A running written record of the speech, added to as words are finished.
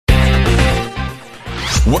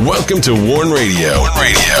Welcome to Warn Radio.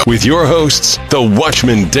 With your hosts, the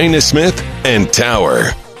Watchman Dana Smith and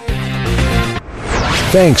Tower.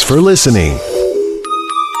 Thanks for listening.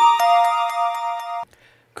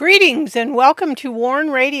 Greetings and welcome to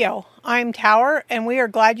Warn Radio. I'm Tower and we are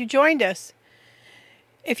glad you joined us.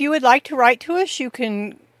 If you would like to write to us, you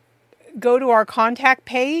can go to our contact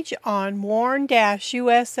page on warn-usa.com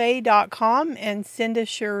and send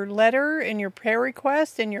us your letter and your prayer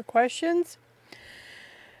request and your questions.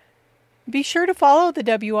 Be sure to follow the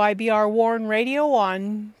WIBR Warn Radio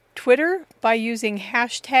on Twitter by using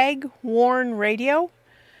hashtag Warn Radio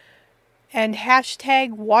and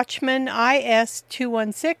hashtag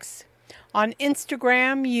WatchmanIS216. On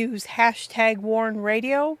Instagram, use hashtag Warn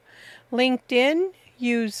Radio. LinkedIn,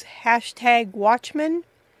 use hashtag Watchman.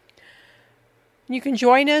 You can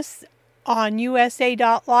join us on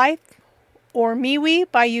USA.life or MeWe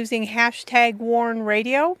by using hashtag Warn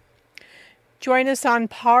Radio. Join us on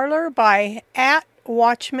Parler by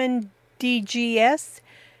 @WatchmanDGS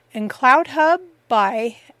and CloudHub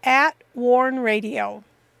by @WarnRadio.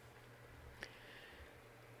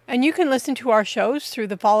 And you can listen to our shows through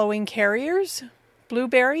the following carriers: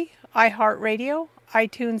 Blueberry, iHeartRadio,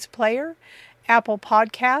 iTunes Player, Apple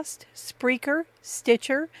Podcast, Spreaker,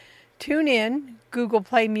 Stitcher, TuneIn, Google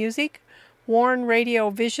Play Music, Warn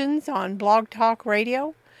Radio Visions on Blog Talk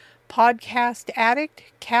Radio, Podcast Addict,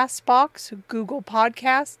 Castbox, Google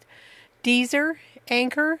Podcast, Deezer,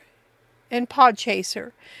 Anchor, and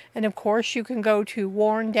Podchaser. And of course, you can go to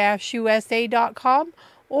warn-usa.com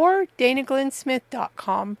or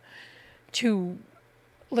danaglennsmith.com to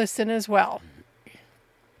listen as well.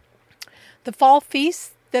 The fall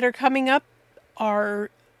feasts that are coming up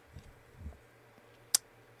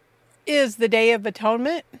is the Day of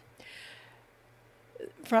Atonement.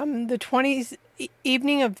 From the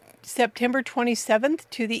evening of September 27th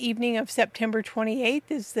to the evening of September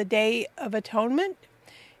 28th is the Day of Atonement.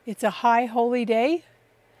 It's a high holy day.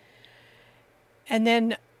 And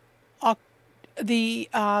then the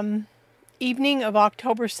evening of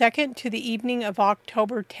October 2nd to the evening of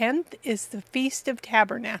October 10th is the Feast of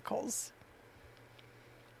Tabernacles.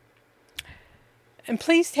 And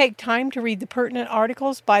please take time to read the pertinent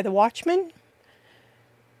articles by the Watchman.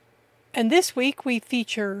 And this week we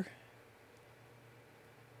feature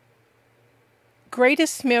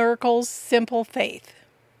Greatest Miracles, Simple Faith.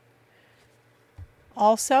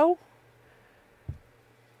 Also,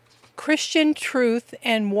 Christian Truth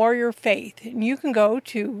and Warrior Faith. And you can go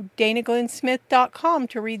to danaglennsmith.com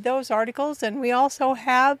to read those articles. And we also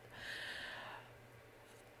have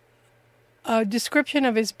a description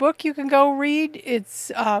of his book you can go read.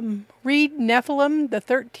 It's Read Nephilim, the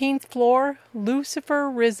 13th Floor,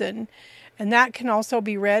 Lucifer Risen. And that can also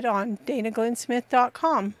be read on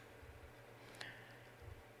danaglennsmith.com.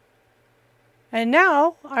 And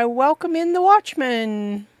now, I welcome in the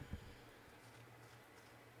Watchman.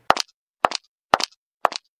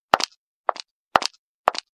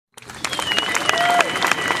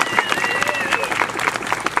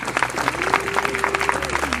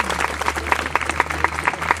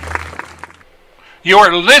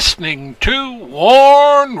 You're listening to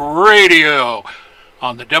Warn Radio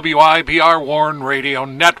on the WIBR Warn Radio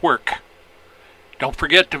Network. Don't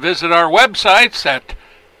forget to visit our websites at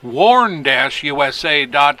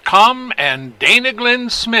warn-usa.com and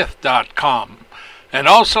danaglennsmith.com. And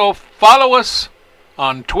also follow us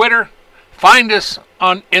on Twitter, find us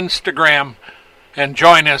on Instagram, and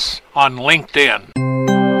join us on LinkedIn.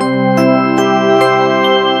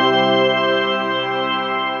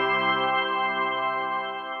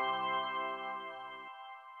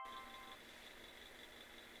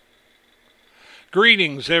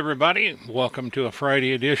 Greetings, everybody. Welcome to a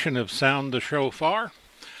Friday edition of Sound the Shofar.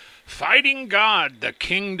 Fighting God, the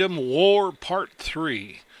Kingdom War, Part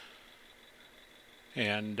 3.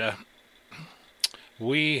 And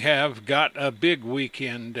we have got a big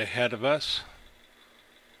weekend ahead of us.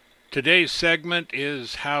 Today's segment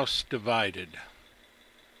is House Divided.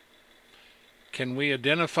 Can we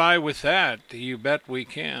identify with that? You bet we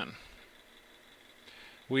can.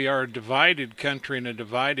 We are a divided country and a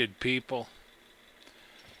divided people.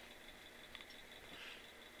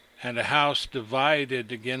 And a house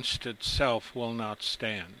divided against itself will not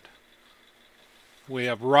stand. We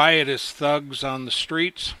have riotous thugs on the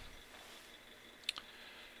streets.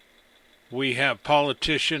 We have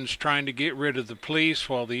politicians trying to get rid of the police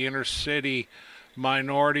while the inner city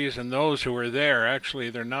minorities and those who are there,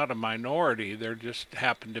 actually they're not a minority, they just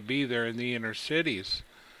happen to be there in the inner cities.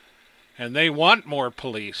 And they want more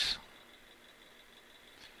police.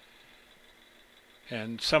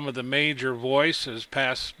 And some of the major voices,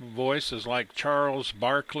 past voices like Charles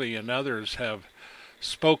Barkley and others, have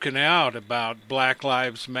spoken out about Black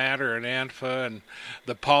Lives Matter and Antifa and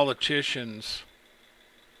the politicians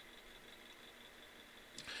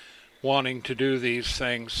wanting to do these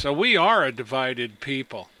things. So we are a divided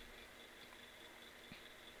people.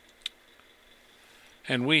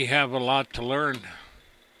 And we have a lot to learn.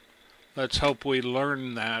 Let's hope we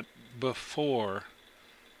learn that before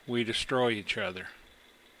we destroy each other.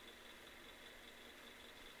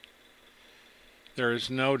 There is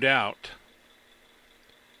no doubt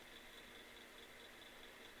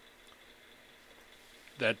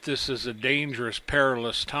that this is a dangerous,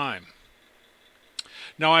 perilous time.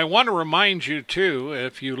 Now, I want to remind you, too,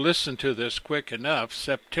 if you listen to this quick enough,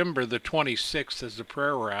 September the 26th is the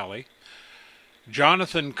prayer rally.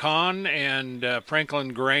 Jonathan Cahn and Franklin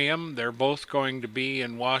Graham, they're both going to be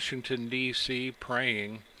in Washington, D.C.,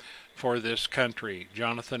 praying for this country.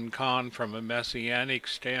 Jonathan Cahn, from a messianic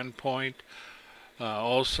standpoint,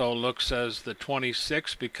 also looks as the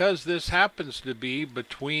 26th, because this happens to be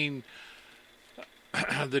between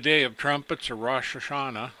the Day of Trumpets, or Rosh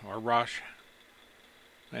Hashanah, or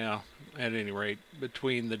at any rate,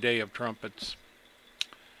 between the Day of Trumpets,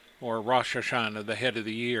 or Rosh Hashanah, the head of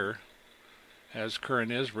the year, as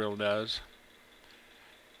current Israel does,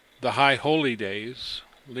 the High Holy Days,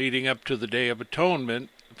 leading up to the Day of Atonement,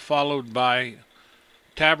 followed by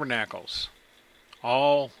Tabernacles,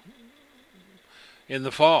 all in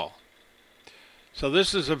the fall. So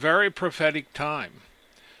this is a very prophetic time.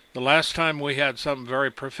 The last time we had something very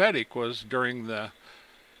prophetic was during the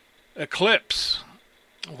eclipse,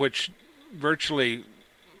 which virtually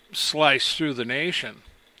sliced through the nation.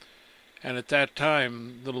 And at that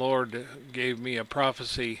time, the Lord gave me a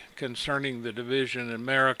prophecy concerning the division in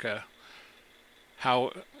America,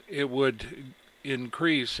 how it would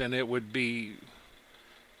increase and it would be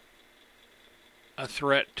a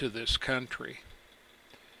threat to this country.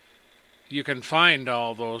 You can find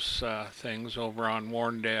all those things over on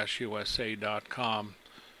warn-usa.com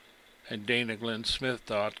and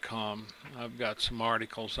danaglennsmith.com. I've got some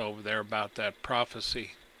articles over there about that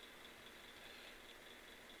prophecy.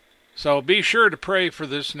 So be sure to pray for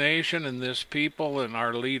this nation and this people and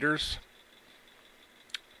our leaders.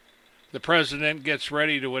 The president gets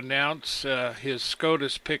ready to announce his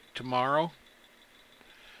SCOTUS pick tomorrow,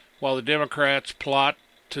 while the Democrats plot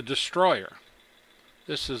to destroy her.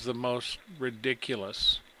 This is the most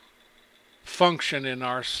ridiculous function in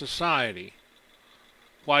our society.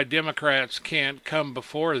 Why Democrats can't come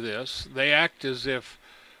before this, they act as if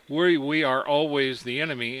we are always the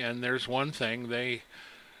enemy, and there's one thing, they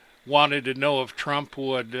wanted to know if Trump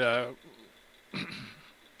would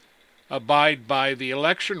abide by the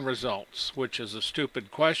election results, which is a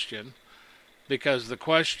stupid question, because the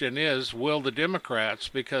question is, will the Democrats,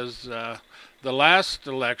 because the last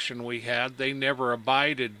election we had, they never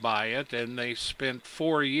abided by it, and they spent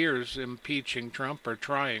 4 years impeaching Trump, or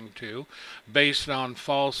trying to, based on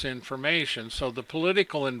false information. So the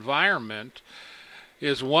political environment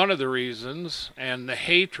is one of the reasons, and the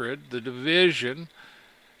hatred, the division,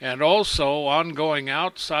 and also ongoing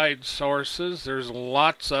outside sources. There's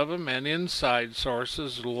lots of them, and inside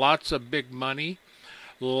sources, lots of big money,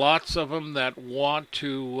 lots of them that want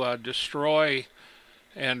to destroy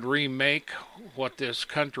and remake what this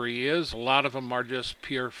country is. A lot of them are just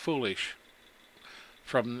pure foolish,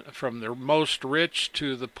 from the most rich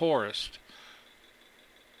to the poorest.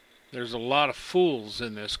 There's a lot of fools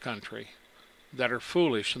in this country that are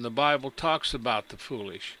foolish, and the Bible talks about the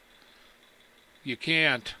foolish. You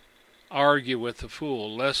can't argue with the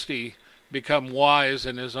fool, lest he become wise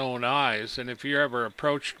in his own eyes. And if you're ever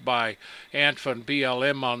approached by Antifa and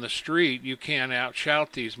BLM on the street, you can't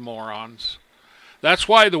outshout these morons. That's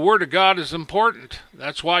why the Word of God is important.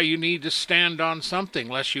 That's why you need to stand on something,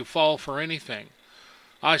 lest you fall for anything.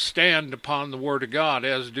 I stand upon the Word of God,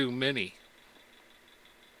 as do many.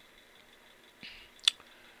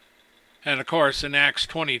 And of course, in Acts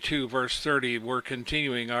 22, verse 30, we're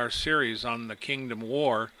continuing our series on the Kingdom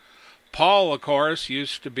War. Paul, of course,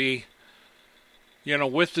 used to be,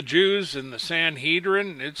 with the Jews in the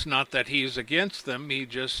Sanhedrin. It's not that he's against them. He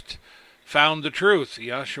just found the truth.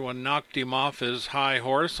 Yeshua knocked him off his high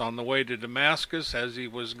horse on the way to Damascus as he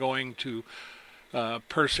was going to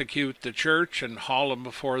persecute the church and haul him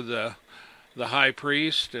before the high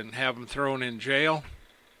priest and have him thrown in jail.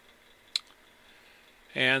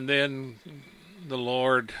 And then the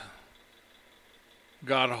Lord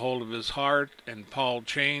got a hold of his heart, and Paul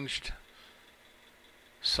changed.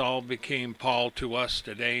 Saul became Paul to us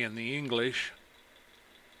today in the English,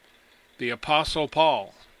 the Apostle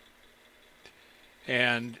Paul.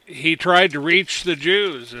 And he tried to reach the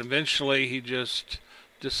Jews. Eventually he just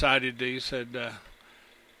decided, he said,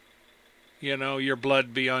 your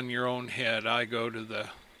blood be on your own head. I go to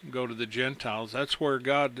the Gentiles. That's where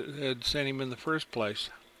God had sent him in the first place.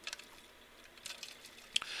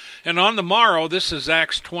 And on the morrow, this is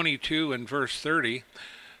Acts 22 and verse 30.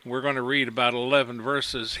 We're going to read about 11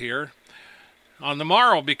 verses here. On the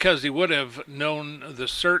morrow, because he would have known the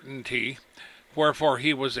certainty, wherefore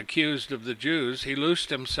he was accused of the Jews, he loosed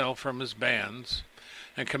himself from his bands,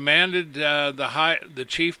 and commanded the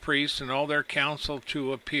chief priests and all their council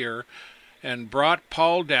to appear, and brought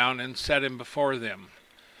Paul down and set him before them.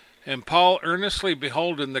 And Paul, earnestly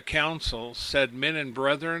beholding the council, said, Men and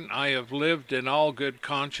brethren, I have lived in all good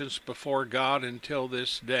conscience before God until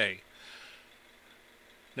this day.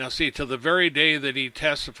 Now see, till the very day that he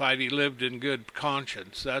testified, he lived in good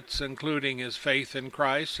conscience. That's including his faith in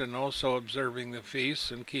Christ and also observing the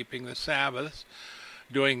feasts and keeping the Sabbaths,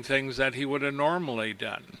 doing things that he would have normally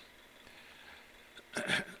done.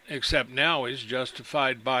 Except now he's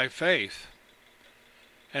justified by faith.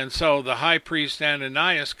 And so the high priest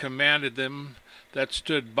Ananias commanded them that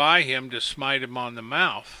stood by him to smite him on the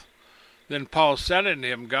mouth. Then Paul said unto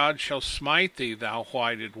him, God shall smite thee, thou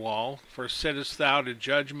whited wall, for sittest thou to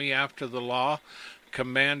judge me after the law,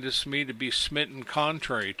 commandest me to be smitten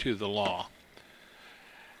contrary to the law.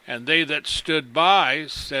 And they that stood by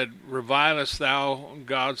said, Revilest thou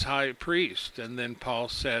God's high priest? And then Paul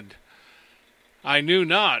said, I knew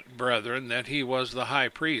not, brethren, that he was the high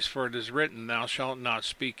priest, for it is written, Thou shalt not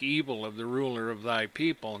speak evil of the ruler of thy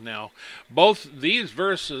people. Now, both these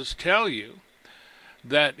verses tell you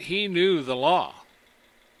that he knew the law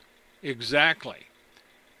exactly.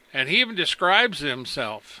 And he even describes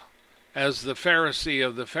himself as the Pharisee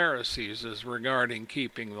of the Pharisees as regarding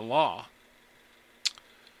keeping the law.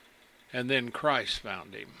 And then Christ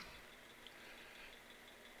found him.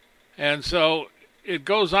 And so it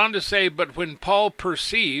goes on to say, but when Paul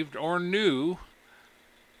perceived or knew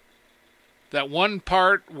that one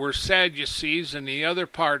part were Sadducees and the other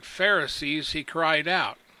part Pharisees, he cried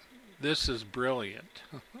out. This is brilliant.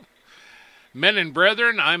 Men and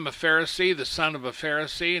brethren, I'm a Pharisee, the son of a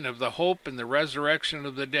Pharisee, and of the hope and the resurrection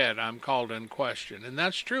of the dead I'm called in question. And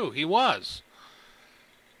that's true, he was.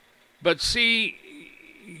 But see,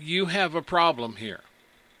 you have a problem here.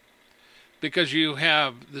 Because you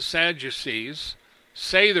have the Sadducees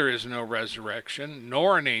say there is no resurrection,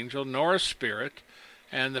 nor an angel, nor a spirit,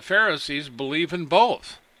 and the Pharisees believe in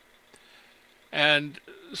both. And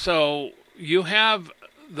so you have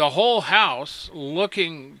the whole house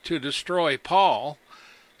looking to destroy Paul,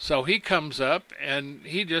 so he comes up and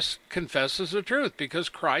he just confesses the truth, because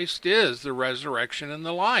Christ is the resurrection and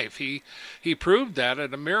the life. He proved that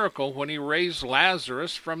at a miracle when he raised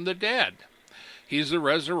Lazarus from the dead. He's the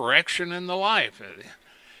resurrection and the life.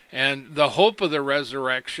 And the hope of the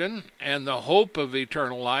resurrection and the hope of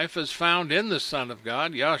eternal life is found in the Son of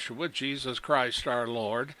God, Yahshua, Jesus Christ our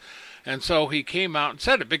Lord. And so he came out and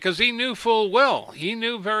said it, because he knew full well. He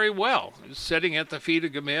knew very well. He was sitting at the feet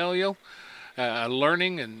of Gamaliel,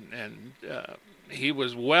 learning, and he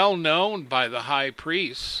was well known by the high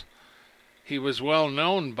priests. He was well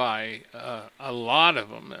known by a lot of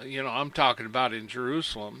them. I'm talking about in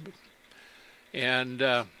Jerusalem.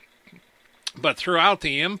 And but throughout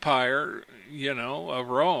the empire, of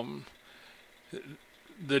Rome,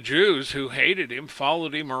 the Jews who hated him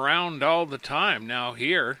followed him around all the time. Now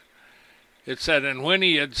here, it said, and when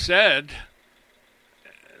he had said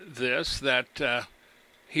this, that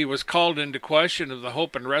he was called into question of the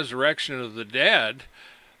hope and resurrection of the dead,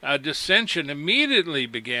 a dissension immediately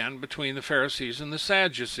began between the Pharisees and the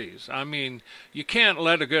Sadducees. I mean, you can't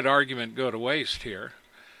let a good argument go to waste here.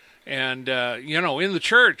 And, in the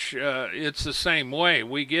church, it's the same way.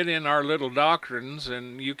 We get in our little doctrines,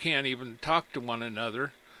 and you can't even talk to one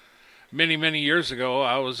another. Many, many years ago,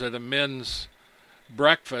 I was at a men's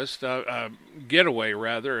breakfast, a getaway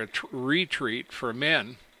rather, a retreat for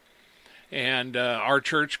men. And our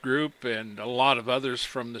church group and a lot of others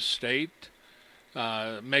from the state,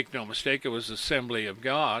 make no mistake, it was Assembly of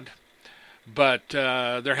God. But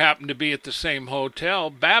there happened to be at the same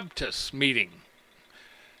hotel, Baptist meeting.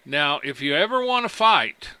 Now, if you ever want to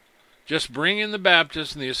fight, just bring in the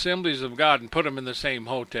Baptists and the Assemblies of God and put them in the same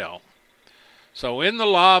hotel. So in the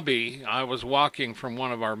lobby, I was walking from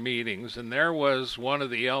one of our meetings, and there was one of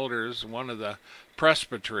the elders, one of the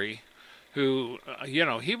presbytery, who,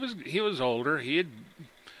 he was older. He had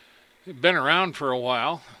been around for a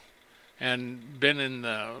while and been in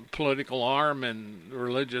the political arm and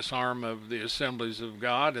religious arm of the Assemblies of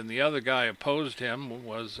God, and the other guy opposed him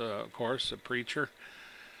was, of course, a preacher.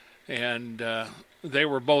 And they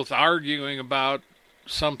were both arguing about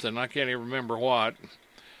something. I can't even remember what.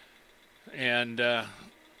 And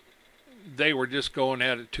they were just going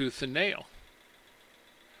at it tooth and nail.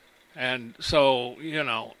 And so,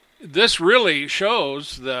 this really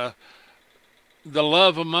shows the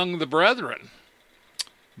love among the brethren.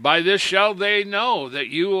 By this shall they know that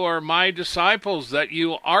you are my disciples, that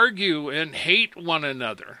you argue and hate one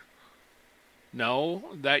another.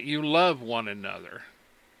 No, that you love one another.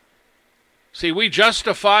 See, we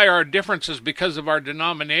justify our differences because of our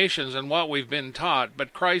denominations and what we've been taught,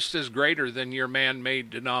 but Christ is greater than your man-made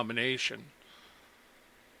denomination.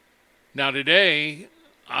 Now today,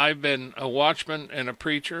 I've been a watchman and a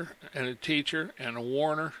preacher and a teacher and a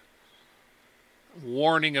warner,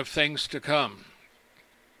 warning of things to come.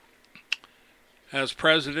 As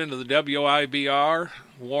president of the WIBR,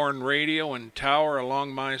 Warren Radio and Tower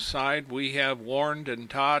along my side, we have warned and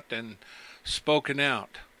taught and spoken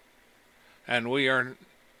out. And we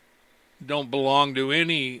don't belong to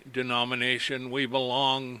any denomination. We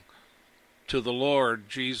belong to the Lord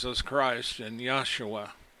Jesus Christ and Yeshua,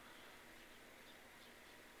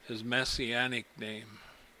 his messianic name.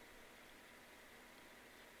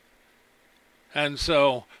 And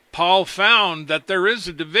so Paul found that there is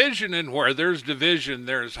a division, and where there's division,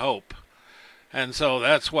 there's hope. And so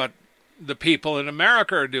that's what the people in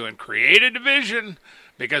America are doing. Create a division,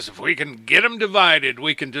 because if we can get them divided,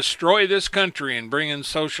 we can destroy this country and bring in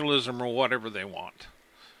socialism or whatever they want.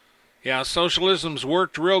 Yeah, socialism's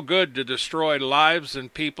worked real good to destroy lives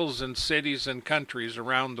and peoples and cities and countries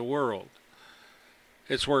around the world.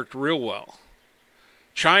 It's worked real well.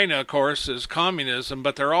 China, of course, is communism,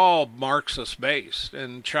 but they're all Marxist-based,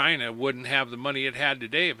 and China wouldn't have the money it had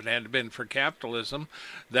today if it hadn't been for capitalism,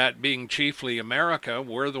 that being chiefly America.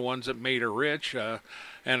 We're the ones that made her rich,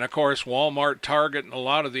 and, of course, Walmart, Target, and a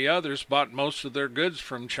lot of the others bought most of their goods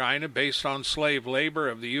from China based on slave labor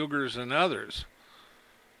of the Uyghurs and others.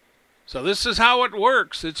 So this is how it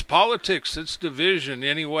works. It's politics. It's division.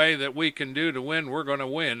 Any way that we can do to win, we're going to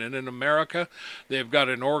win. And in America, they've got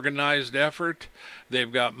an organized effort.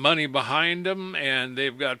 They've got money behind them, and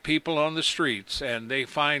they've got people on the streets. And they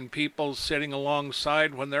find people sitting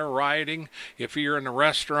alongside when they're rioting. If you're in a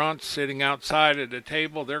restaurant sitting outside at a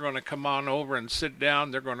table, they're going to come on over and sit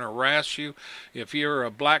down. They're going to harass you. If you're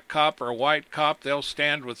a black cop or a white cop, they'll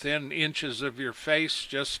stand within inches of your face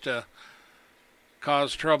just to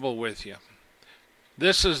cause trouble with you.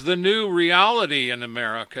 This is the new reality in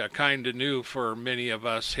America, kind of new for many of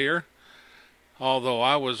us here. Although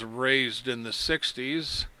I was raised in the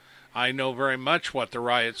 60s, I know very much what the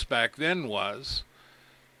riots back then was.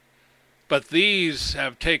 But these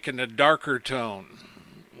have taken a darker tone.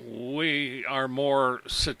 We are more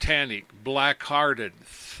satanic, black-hearted,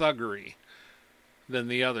 thuggery than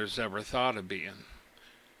the others ever thought of being.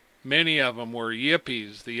 Many of them were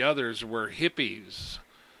yippies. The others were hippies.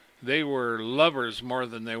 They were lovers more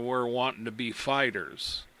than they were wanting to be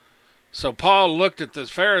fighters. So Paul looked at the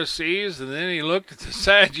Pharisees, and then he looked at the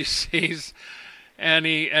Sadducees, and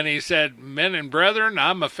he said, "Men and brethren,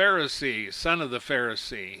 I'm a Pharisee, son of the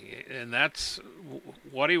Pharisee." And that's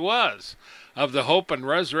what he was. Of the hope and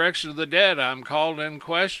resurrection of the dead, I'm called in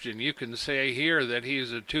question. You can say here that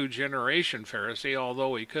he's a two-generation Pharisee,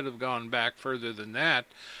 although he could have gone back further than that.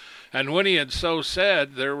 And when he had so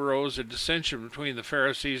said, there arose a dissension between the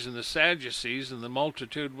Pharisees and the Sadducees, and the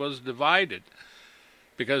multitude was divided.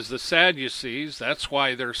 Because the Sadducees, that's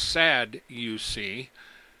why they're sad, you see,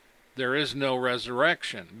 there is no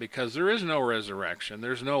resurrection. Because there is no resurrection.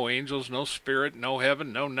 There's no angels, no spirit, no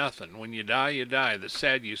heaven, no nothing. When you die, you die. The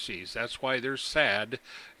Sadducees, that's why they're sad,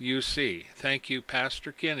 you see. Thank you,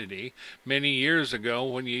 Pastor Kennedy, many years ago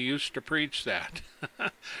when you used to preach that.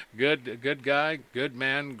 Good guy, good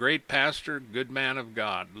man, great pastor, good man of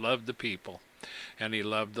God. Loved the people, and he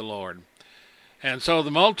loved the Lord. And so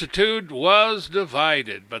the multitude was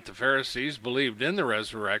divided, but the Pharisees believed in the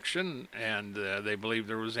resurrection, and they believed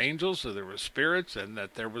there was angels, so there was spirits, and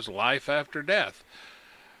that there was life after death.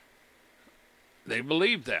 They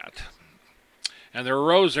believed that. And there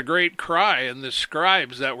arose a great cry, and the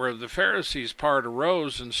scribes that were of the Pharisees' part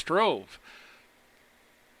arose and strove,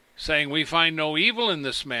 saying, "We find no evil in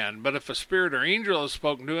this man, but if a spirit or angel has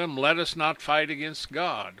spoken to him, let us not fight against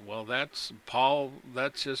God." Well, that's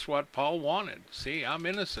just what Paul wanted. See, I'm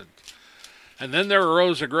innocent. And then there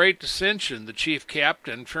arose a great dissension. The chief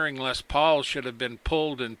captain, fearing lest Paul should have been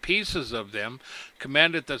pulled in pieces of them,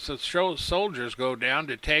 commanded that the soldiers go down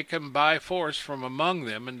to take him by force from among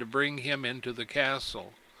them and to bring him into the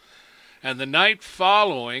castle. And the night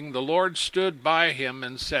following, the Lord stood by him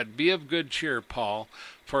and said, "Be of good cheer, Paul,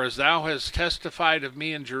 for as thou hast testified of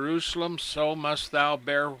me in Jerusalem, so must thou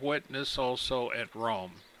bear witness also at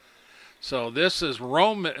Rome." So this is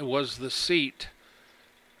Rome. It was the seat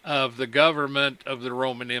of the government of the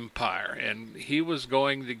Roman Empire, and he was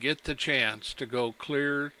going to get the chance to go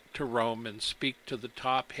clear to Rome and speak to the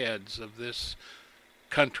top heads of this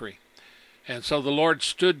country. And so the Lord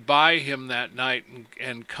stood by him that night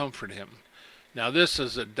and comforted him. Now this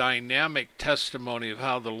is a dynamic testimony of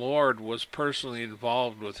how the Lord was personally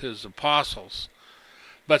involved with his apostles.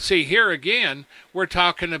 But see, here again, we're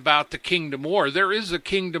talking about the kingdom war. There is a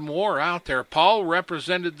kingdom war out there. Paul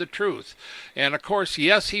represented the truth. And of course,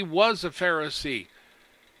 yes, he was a Pharisee,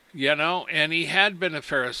 and he had been a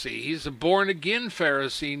Pharisee. He's a born-again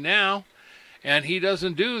Pharisee now, and he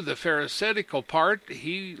doesn't do the Pharisaical part.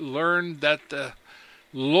 He learned that the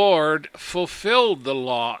Lord fulfilled the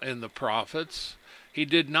law and the prophets. He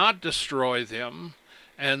did not destroy them,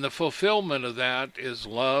 and the fulfillment of that is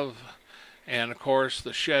love. And of course,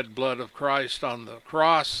 the shed blood of Christ on the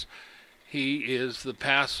cross. He is the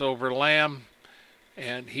Passover lamb,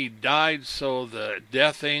 and he died so the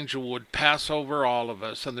death angel would pass over all of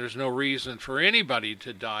us. And there's no reason for anybody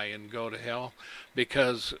to die and go to hell,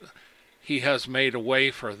 because he has made a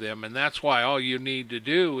way for them. And that's why all you need to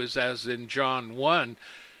do is, as in John 1,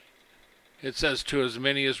 it says, to as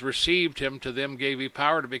many as received him, to them gave he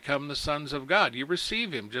power to become the sons of God. You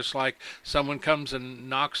receive him, just like someone comes and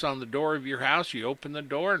knocks on the door of your house. You open the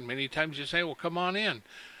door, and many times you say, well, come on in.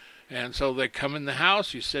 And so they come in the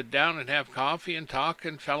house, you sit down and have coffee and talk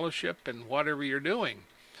and fellowship and whatever you're doing.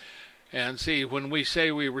 And see, when we say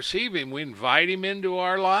we receive him, we invite him into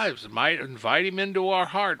our lives, might invite him into our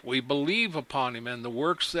heart. We believe upon him and the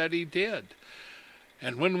works that he did.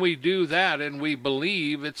 And when we do that and we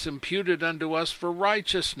believe, it's imputed unto us for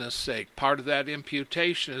righteousness' sake. Part of that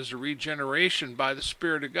imputation is a regeneration by the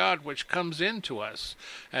Spirit of God, which comes into us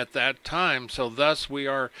at that time. So thus we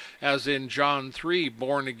are, as in John 3,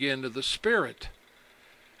 born again to the Spirit.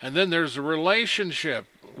 And then there's a relationship.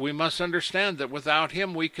 We must understand that without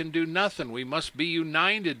him we can do nothing. We must be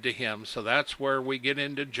united to him. So that's where we get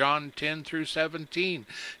into John 10 through 17.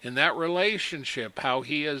 In that relationship, how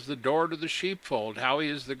he is the door to the sheepfold, how he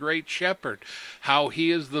is the great shepherd, how he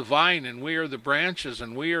is the vine and we are the branches,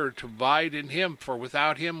 and we are to abide in him, for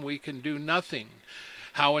without him we can do nothing.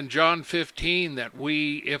 How in John 15 that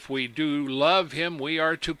if we do love him, we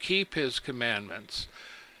are to keep his commandments.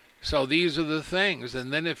 So these are the things.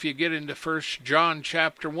 And then if you get into 1 John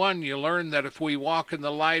chapter 1, you learn that if we walk in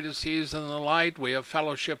the light as he is in the light, we have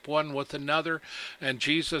fellowship one with another, and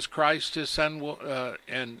Jesus Christ his son will,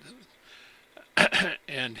 and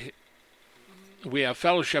we have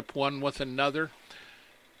fellowship one with another,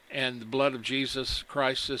 and the blood of Jesus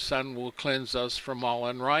Christ his son will cleanse us from all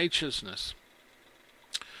unrighteousness.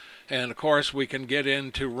 And of course we can get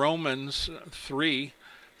into Romans 3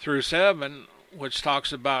 through 7, which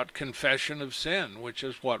talks about confession of sin, which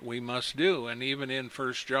is what we must do. And even in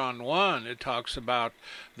 1 John 1, it talks about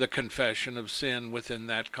the confession of sin within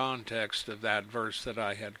that context of that verse that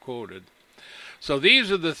I had quoted. So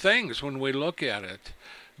these are the things when we look at it.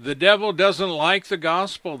 The devil doesn't like the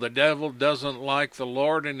gospel. The devil doesn't like the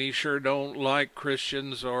Lord, and he sure don't like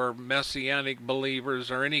Christians or messianic believers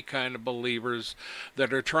or any kind of believers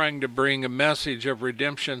that are trying to bring a message of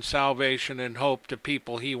redemption, salvation, and hope to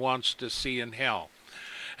people he wants to see in hell.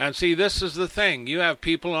 And see, this is the thing. You have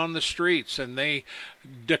people on the streets and they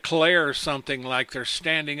declare something like they're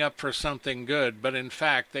standing up for something good, but in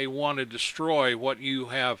fact they want to destroy what you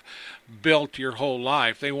have built your whole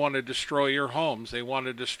life. They want to destroy your homes. They want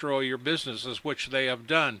to destroy your businesses, which they have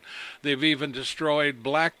done. They've even destroyed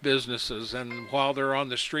black businesses, and while they're on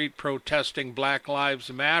the street protesting Black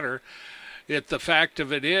Lives Matter, the fact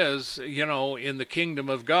of it is, in the kingdom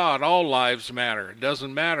of God, all lives matter. It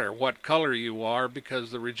doesn't matter what color you are,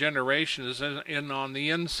 because the regeneration is in on the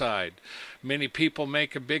inside. Many people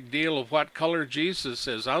make a big deal of what color Jesus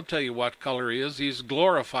is. I'll tell you what color he is. He's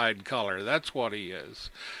glorified color. That's what he is.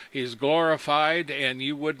 He's glorified, and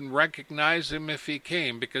you wouldn't recognize him if he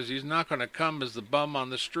came, because he's not going to come as the bum on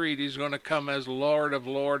the street. He's going to come as Lord of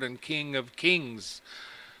Lords and King of Kings.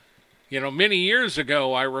 Many years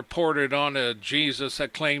ago, I reported on a Jesus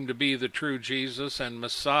that claimed to be the true Jesus and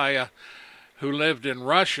Messiah who lived in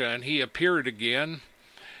Russia, and he appeared again.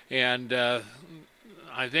 And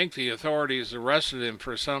I think the authorities arrested him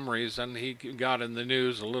for some reason. He got in the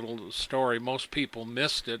news, a little story. Most people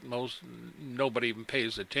missed it. Nobody even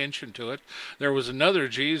pays attention to it. There was another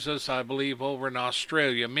Jesus, I believe, over in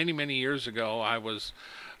Australia many, many years ago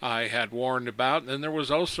I had warned about. And there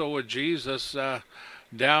was also a Jesus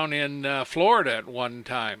down in Florida at one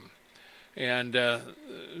time. And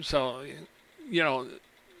so,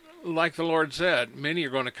 like the Lord said, many are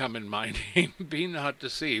going to come in my name. Be not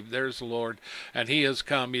deceived. There's the Lord, and he has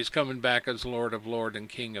come. He's coming back as Lord of Lords and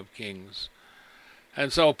King of Kings.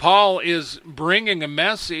 And so Paul is bringing a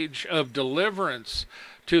message of deliverance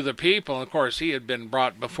to the people. Of course, he had been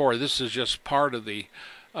brought before. This is just part of the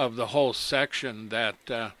whole section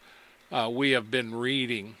that we have been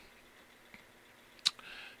reading.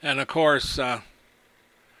 And of course,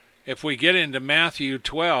 if we get into Matthew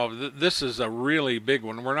 12, this is a really big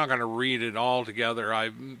one. We're not going to read it all together.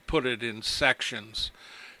 I put it in sections.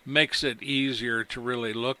 Makes it easier to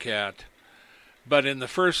really look at. But in the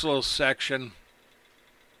first little section,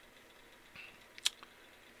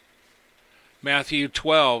 Matthew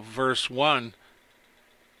 12, verse 1.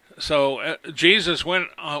 So Jesus went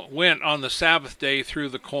on the Sabbath day through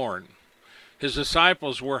the corn. His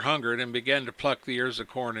disciples were hungered and began to pluck the ears of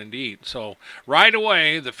corn and eat. So right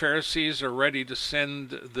away, the Pharisees are ready to send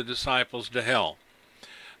the disciples to hell.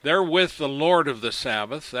 They're with the Lord of the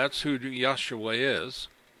Sabbath. That's who Yeshua is.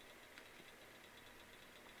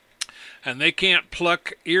 And they can't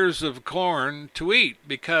pluck ears of corn to eat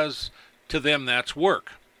because to them that's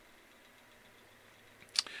work.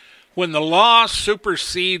 When the law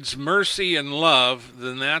supersedes mercy and love,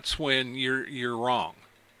 then that's when you're wrong.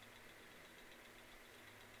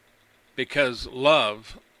 Because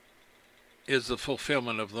love is the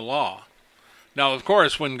fulfillment of the law. Now, of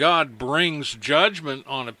course, when God brings judgment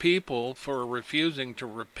on a people for refusing to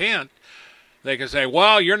repent, they can say,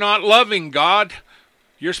 well, you're not loving God.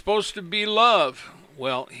 You're supposed to be love.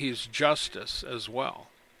 Well, he's justice as well.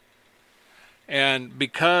 And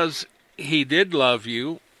because he did love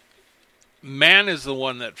you, man is the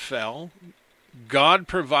one that fell. God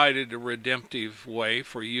provided a redemptive way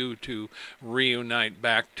for you to reunite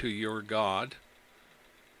back to your God.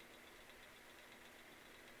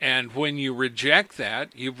 And when you reject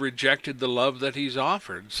that, you've rejected the love that he's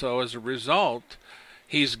offered. So as a result,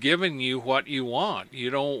 he's given you what you want. You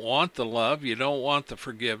don't want the love. You don't want the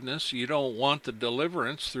forgiveness. You don't want the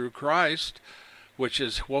deliverance through Christ, which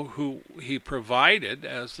is who he provided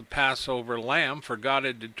as the Passover lamb. For God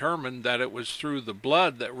had determined that it was through the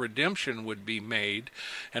blood that redemption would be made,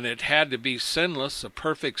 and it had to be sinless, a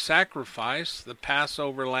perfect sacrifice, the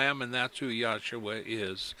Passover lamb, and that's who Yeshua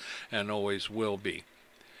is and always will be.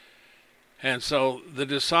 And so the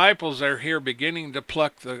disciples are here beginning to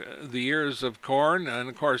pluck the ears of corn, and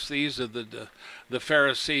of course these are the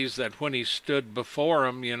Pharisees that when he stood before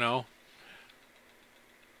them,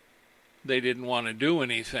 they didn't want to do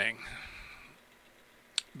anything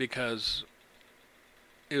because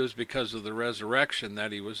it was because of the resurrection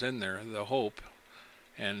that he was in there, the hope,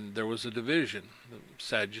 and there was a division. The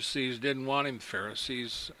Sadducees didn't want him, the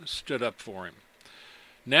Pharisees stood up for him.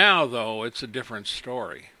 Now, though, it's a different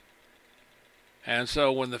story. And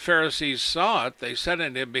so when the Pharisees saw it, they said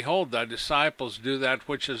unto him, behold, thy disciples do that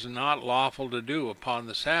which is not lawful to do upon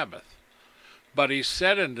the Sabbath. But he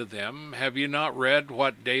said unto them, have you not read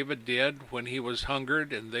what David did when he was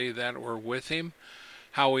hungered, and they that were with him?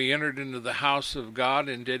 How he entered into the house of God,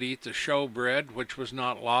 and did eat the showbread, which was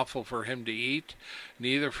not lawful for him to eat,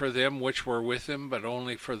 neither for them which were with him, but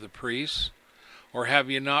only for the priests? Or have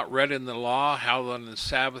you not read in the law, how on the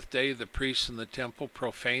Sabbath day the priests in the temple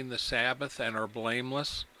profane the Sabbath, and are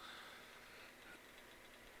blameless?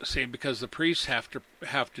 See, because the priests have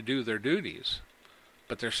to do their duties,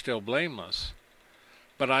 but they're still blameless.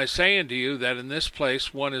 But I say unto you that in this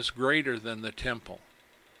place one is greater than the temple.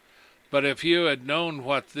 But if you had known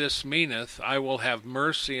what this meaneth, I will have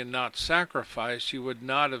mercy and not sacrifice, you would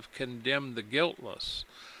not have condemned the guiltless.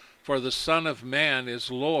 For the Son of Man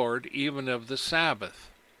is Lord even of the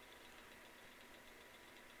Sabbath.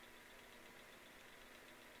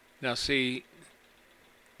 Now see,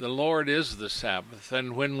 the Lord is the Sabbath,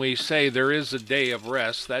 and when we say there is a day of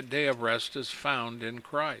rest, that day of rest is found in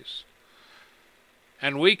Christ.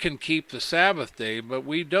 And we can keep the Sabbath day, but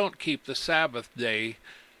we don't keep the Sabbath day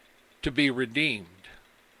to be redeemed.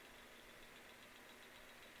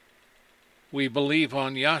 We believe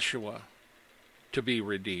on Yeshua to be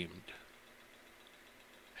redeemed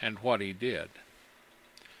and what he did.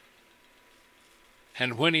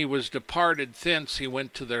 And when he was departed thence, he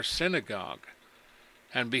went to their synagogue.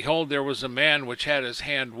 And behold, there was a man which had his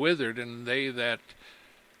hand withered, and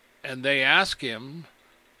they asked him,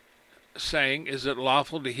 saying, is it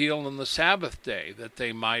lawful to heal on the Sabbath day, that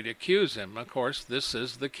they might accuse him? Of course, this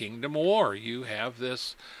is the kingdom war. You have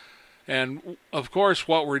this. And of course,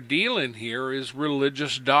 what we're dealing here is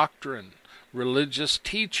religious doctrine, religious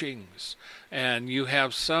teachings. And you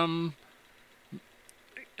have some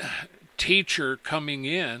teacher coming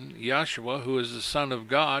in, Yeshua, who is the Son of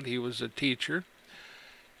God. He was a teacher,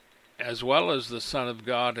 as well as the Son of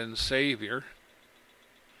God and Savior.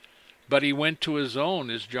 But he went to his own,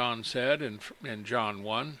 as John said in John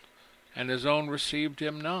 1, and his own received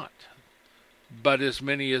him not. But as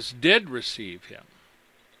many as did receive him,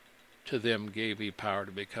 to them gave he power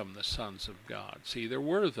to become the sons of God. See, there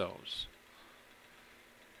were those.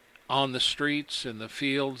 On the streets, in the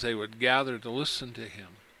fields, they would gather to listen to him.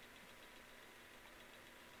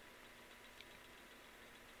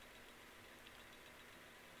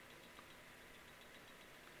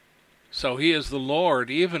 So he is the Lord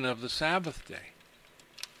even of the Sabbath day.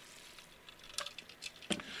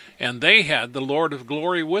 And they had the Lord of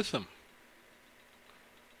glory with them.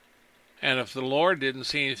 And if the Lord didn't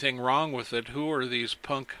see anything wrong with it, who are these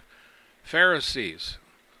punk Pharisees?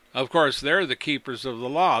 Of course, they're the keepers of the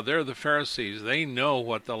law. They're the Pharisees. They know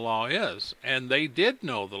what the law is. And they did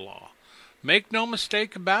know the law. Make no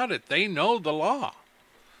mistake about it. They know the law.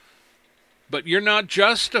 But you're not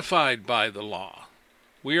justified by the law.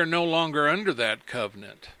 We are no longer under that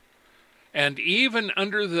covenant. And even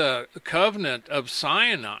under the covenant of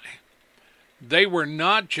Sinai, they were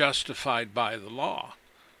not justified by the law.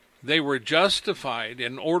 They were justified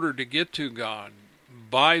in order to get to God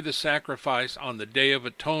by the sacrifice on the Day of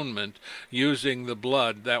Atonement using the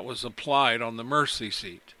blood that was applied on the mercy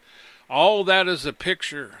seat. All that is a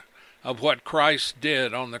picture of what Christ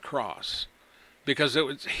did on the cross, because it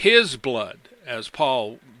was his blood, as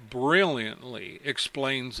Paul brilliantly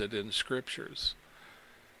explains it in Scriptures.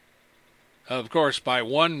 Of course, by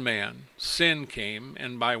one man, sin came,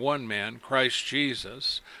 and by one man, Christ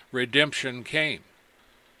Jesus, redemption came,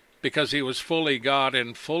 because he was fully God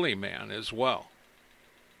and fully man as well.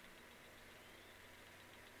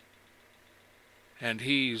 And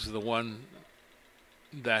he's the one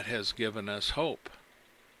that has given us hope.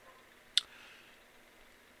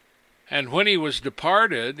 And when he was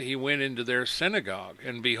departed, he went into their synagogue,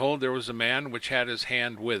 and behold, there was a man which had his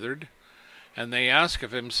hand withered. And they asked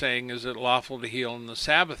of him, saying, Is it lawful to heal on the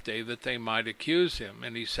Sabbath day, that they might accuse him?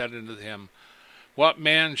 And he said unto them, What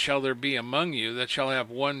man shall there be among you that shall have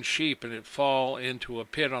one sheep, and it fall into a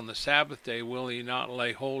pit on the Sabbath day? Will he not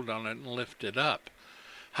lay hold on it and lift it up?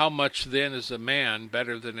 How much then is a man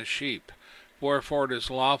better than a sheep? Wherefore it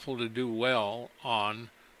is lawful to do well on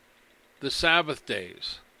the Sabbath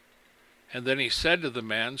days. And then he said to the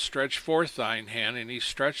man, Stretch forth thine hand. And he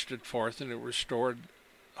stretched it forth, and it restored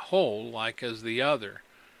whole like as the other.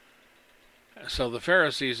 So the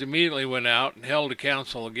Pharisees immediately went out and held a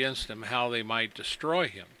council against him, how they might destroy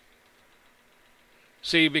him.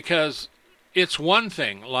 See, because it's one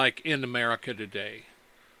thing, like in America today,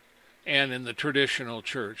 and in the traditional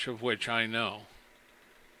church, of which I know,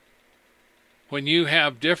 when you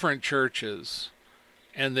have different churches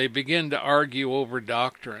and they begin to argue over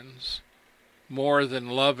doctrines more than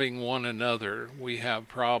loving one another, we have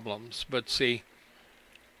problems. But see,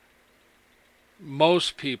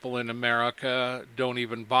 most people in America don't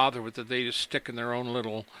even bother with it. They just stick in their own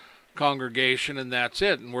little congregation, and that's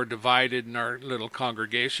it. And we're divided in our little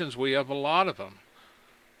congregations. We have a lot of them.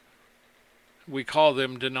 We call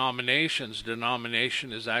them denominations.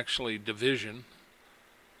 Denomination is actually division.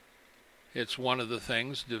 It's one of the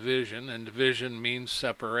things, division, and division means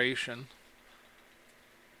separation.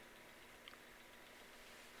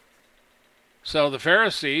 So the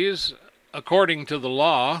Pharisees, according to the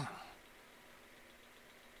law,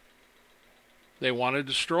 they want to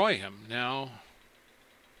destroy him. Now,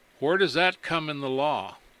 where does that come in the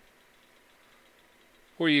law?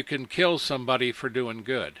 Where you can kill somebody for doing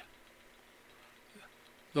good.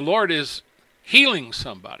 The Lord is healing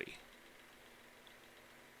somebody,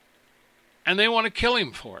 and they want to kill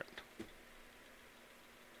him for it.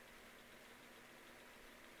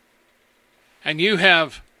 And you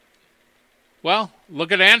have, well,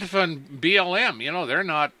 look at Antifa and BLM. You know, they're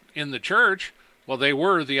not in the church. Well, they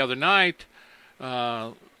were the other night.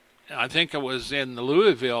 I think it was in the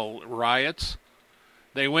Louisville riots.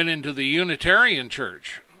 They went into the Unitarian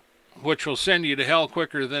church, which will send you to hell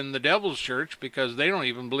quicker than the devil's church, because they don't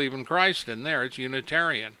even believe in Christ in there. It's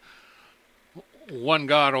Unitarian. One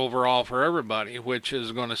God over all for everybody, which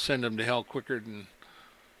is going to send them to hell quicker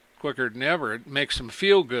than ever. It makes them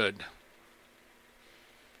feel good.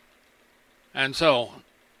 And so,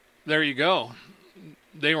 there you go.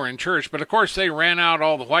 They were in church, but of course they ran out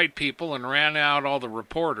all the white people and ran out all the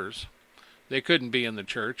reporters. They couldn't be in the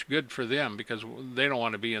church. Good for them, because they don't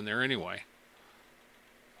want to be in there anyway.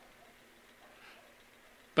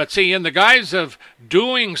 But see, in the guise of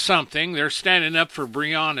doing something, they're standing up for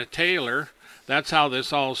Breonna Taylor. That's how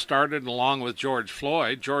this all started, along with George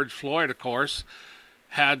Floyd. George Floyd, of course,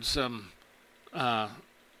 had some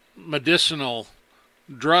medicinal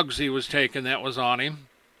drugs he was taking that was on him.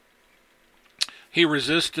 He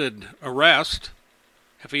resisted arrest.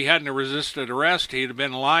 If he hadn't resisted arrest, he'd have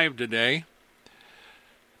been alive today.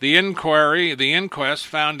 The inquest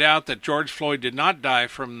found out that George Floyd did not die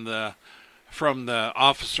from the from the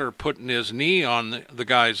officer putting his knee on the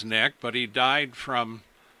guy's neck, but he died from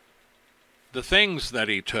the things that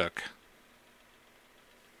he took.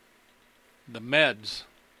 The meds.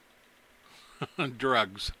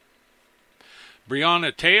 Drugs.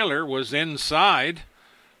 Breonna Taylor was inside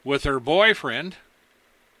with her boyfriend,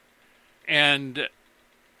 and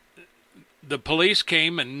the police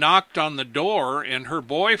came and knocked on the door, and her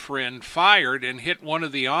boyfriend fired and hit one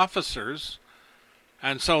of the officers,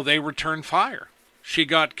 and so they returned fire. She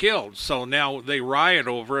got killed, so now they riot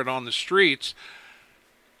over it on the streets.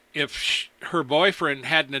 If her boyfriend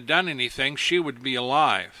hadn't have done anything, she would be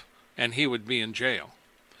alive, and he would be in jail.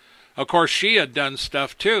 Of course, she had done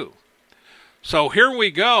stuff too. So here we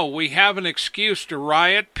go. We have an excuse to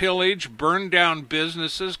riot, pillage, burn down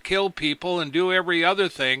businesses, kill people, and do every other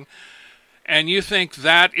thing. And you think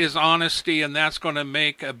that is honesty and that's going to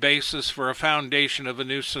make a basis for a foundation of a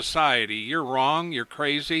new society. You're wrong, you're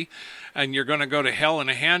crazy, and you're going to go to hell in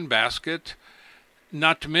a handbasket,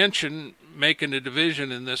 not to mention making a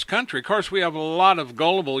division in this country. Of course, we have a lot of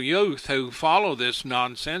gullible youth who follow this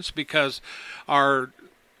nonsense because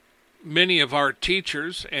many of our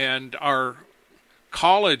teachers and our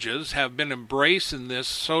colleges have been embracing this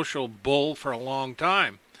social bull for a long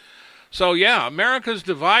time. So yeah, America's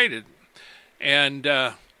divided. And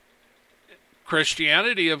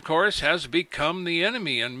Christianity, of course, has become the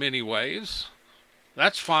enemy in many ways.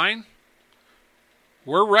 That's fine.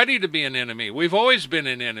 We're ready to be an enemy. We've always been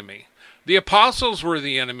an enemy. The apostles were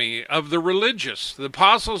the enemy of the religious. The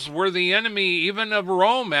apostles were the enemy even of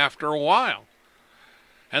Rome after a while.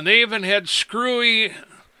 And they even had screwy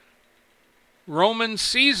Roman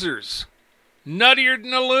Caesars, nuttier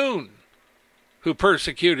than a loon, who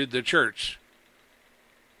persecuted the church,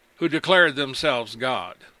 who declared themselves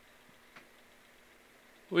God.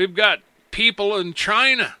 We've got people in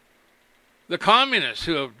China, the communists,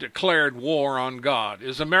 who have declared war on God.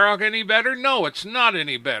 Is America any better? No, it's not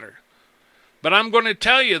any better. But I'm going to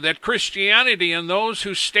tell you that Christianity and those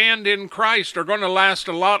who stand in Christ are going to last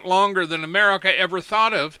a lot longer than America ever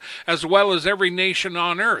thought of, as well as every nation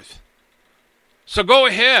on earth. So go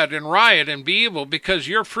ahead and riot and be evil, because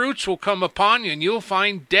your fruits will come upon you and you'll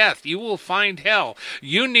find death. You will find hell.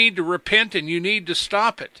 You need to repent and you need to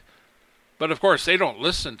stop it. But of course, they don't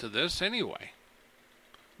listen to this anyway.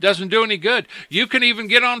 Doesn't do any good. You can even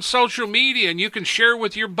get on social media and you can share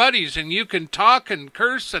with your buddies and you can talk and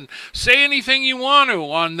curse and say anything you want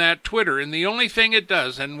to on that Twitter. And the only thing it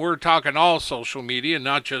does, and we're talking all social media,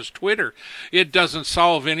 not just Twitter, it doesn't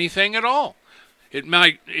solve anything at all.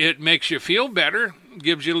 It makes you feel better,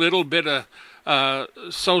 gives you a little bit of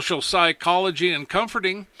social psychology and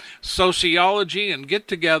comforting, sociology and get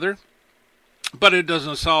together, but it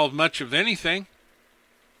doesn't solve much of anything.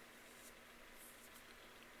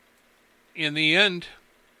 In the end,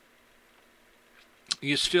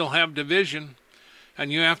 you still have division,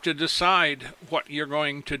 and you have to decide what you're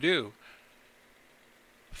going to do.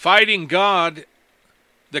 Fighting God,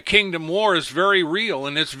 the kingdom war, is very real,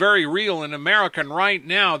 and it's very real in America. And right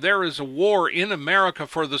now, there is a war in America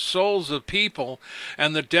for the souls of people,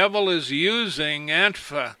 and the devil is using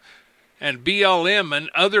Antifa and BLM and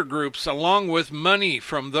other groups, along with money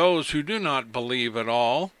from those who do not believe at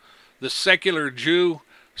all. The secular Jew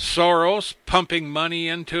Soros pumping money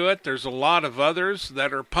into it. There's a lot of others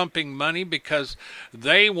that are pumping money because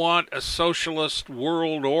they want a socialist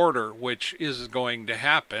world order, which is going to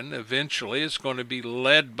happen eventually. It's going to be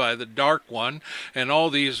led by the Dark One, and all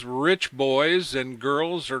these rich boys and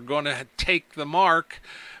girls are going to take the mark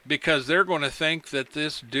because they're going to think that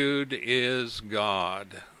this dude is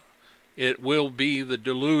God. It will be the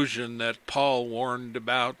delusion that Paul warned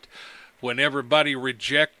about when everybody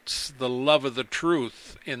rejects the love of the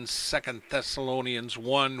truth in 2 Thessalonians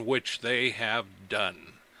 1, which they have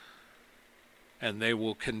done, and they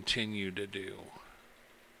will continue to do.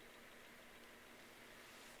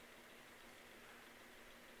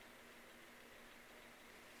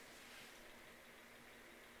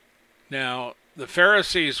 Now, the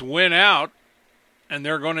Pharisees went out, and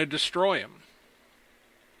they're going to destroy him.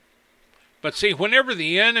 But see, whenever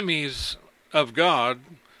the enemies of God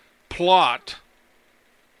plot,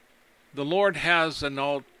 the Lord has an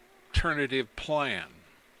alternative plan.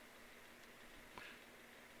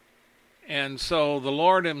 And so the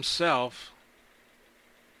Lord himself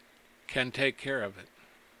can take care of it.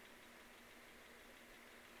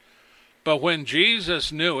 But when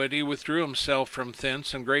Jesus knew it, he withdrew himself from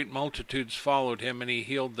thence, and great multitudes followed him, and he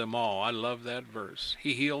healed them all. I love that verse.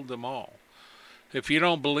 He healed them all. If you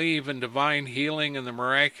don't believe in divine healing and the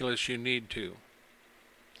miraculous, you need to.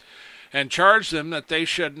 and charged them that they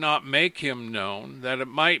should not make him known, that it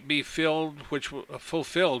might be fulfilled, which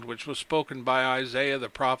was spoken by Isaiah the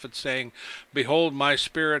prophet, saying, Behold, my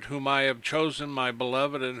Spirit, whom I have chosen, my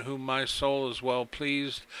beloved, in whom my soul is well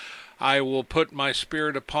pleased. I will put my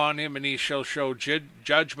Spirit upon him, and he shall show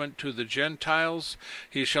judgment to the Gentiles.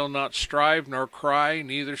 He shall not strive nor cry,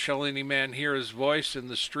 neither shall any man hear his voice in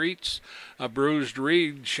the streets. A bruised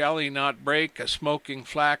reed shall he not break, a smoking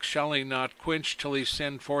flax shall he not quench, till he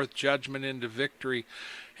send forth judgment into victory,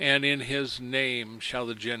 and in his name shall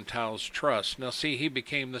the Gentiles trust. Now see, he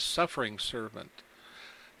became the suffering servant,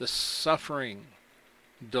 the suffering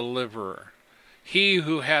deliverer. He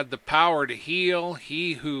who had the power to heal,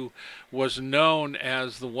 he who was known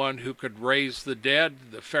as the one who could raise the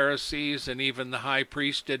dead. The Pharisees and even the high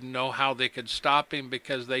priest didn't know how they could stop him,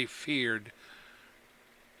 because they feared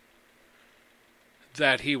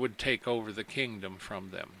that he would take over the kingdom from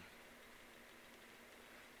them.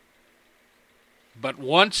 But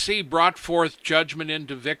once he brought forth judgment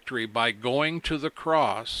into victory by going to the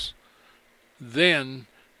cross, then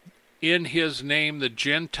in his name the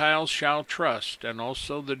Gentiles shall trust, and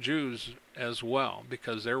also the Jews as well,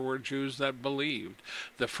 because there were Jews that believed.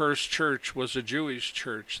 The first church was a Jewish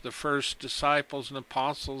church. The first disciples and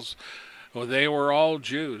apostles, well, they were all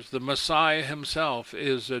Jews. The Messiah himself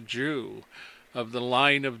is a Jew of the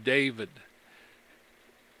line of David.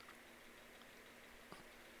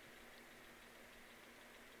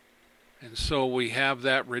 And so we have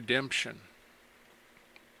that redemption.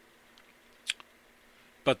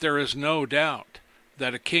 But there is no doubt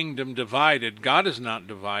that a kingdom divided, God is not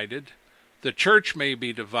divided. The church may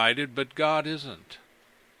be divided, but God isn't.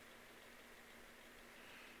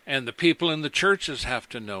 And the people in the churches have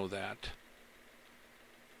to know that.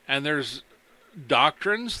 And there's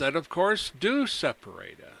doctrines that, of course, do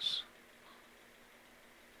separate us.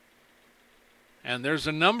 And there's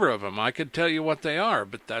a number of them. I could tell you what they are,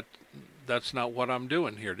 but that's not what I'm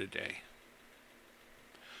doing here today.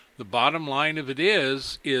 The bottom line of it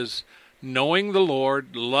is knowing the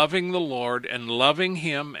Lord, and loving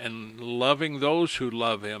him and loving those who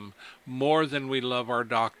love him more than we love our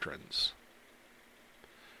doctrines.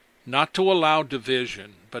 Not to allow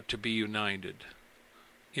division, but to be united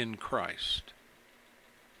in Christ.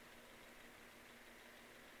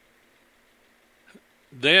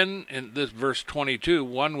 Then, in this verse 22,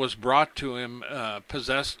 one was brought to him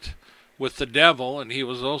possessed with the devil, and he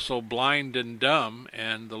was also blind and dumb,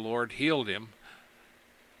 and the Lord healed him.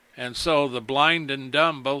 And so the blind and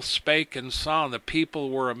dumb both spake and saw, and the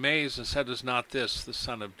people were amazed and said, Is not this the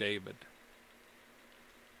Son of David?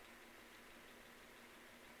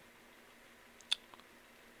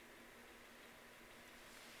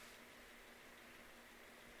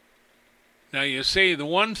 Now you see, the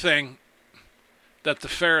one thing that the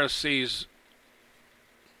Pharisees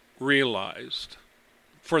realized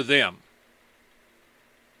for them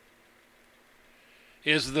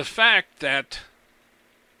is the fact that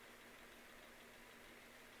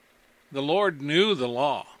the Lord knew the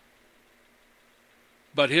law,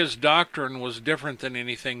 but his doctrine was different than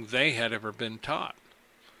anything they had ever been taught.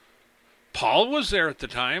 Paul was there at the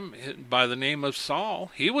time by the name of Saul.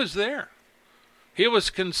 He was there. He was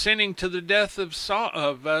consenting to the death of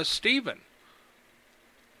Stephen.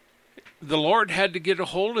 The Lord had to get a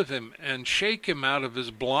hold of him and shake him out of his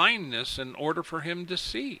blindness in order for him to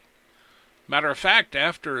see. Matter of fact,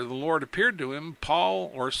 after the Lord appeared to him,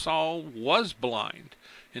 Saul was blind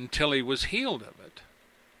until he was healed of it.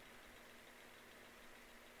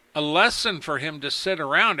 A lesson for him to sit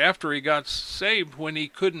around after he got saved. When he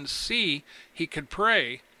couldn't see, he could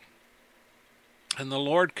pray, and the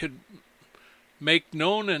Lord could make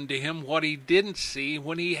known unto him what he didn't see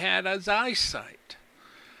when he had his eyesight.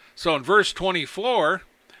 So in verse 24,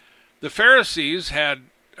 the Pharisees had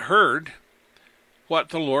heard what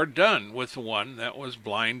the Lord done with the one that was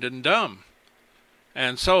blind and dumb.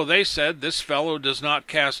 And so they said, This fellow does not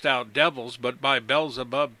cast out devils, but by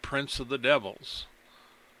Beelzebub, prince of the devils.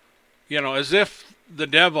 As if the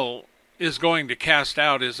devil is going to cast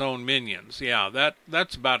out his own minions. Yeah,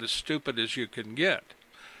 that's about as stupid as you can get.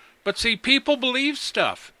 But see, people believe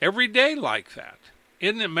stuff every day like that.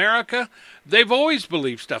 In America, they've always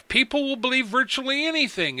believed stuff. People will believe virtually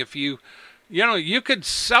anything if you could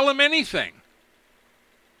sell them anything.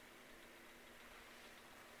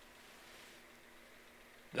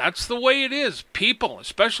 That's the way it is. People,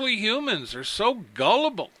 especially humans, are so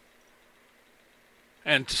gullible.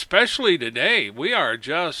 And especially today, we are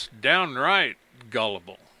just downright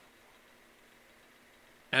gullible.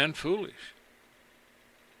 And foolish.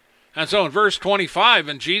 And so in verse 25,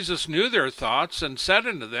 and Jesus knew their thoughts, and said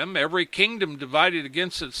unto them, every kingdom divided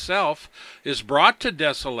against itself is brought to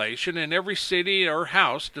desolation, and every city or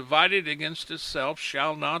house divided against itself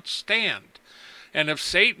shall not stand. And if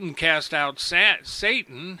Satan cast out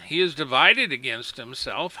Satan, he is divided against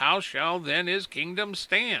himself. How shall then his kingdom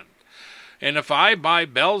stand? And if I by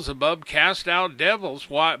Beelzebub cast out devils,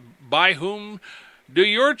 by whom do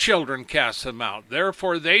your children cast them out?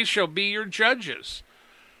 Therefore they shall be your judges.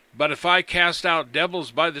 But if I cast out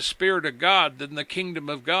devils by the Spirit of God, then the kingdom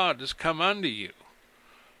of God is come unto you.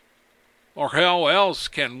 Or how else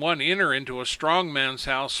can one enter into a strong man's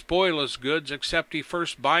house, spoil his goods, except he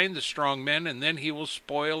first bind the strong man, and then he will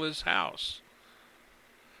spoil his house?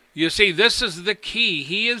 You see, this is the key.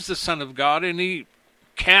 He is the Son of God, and he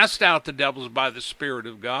cast out the devils by the Spirit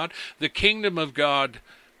of God. The kingdom of God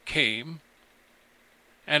came.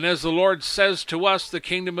 And as the Lord says to us, the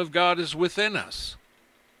kingdom of God is within us.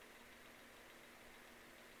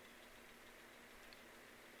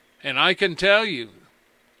 And I can tell you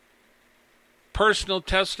personal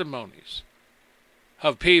testimonies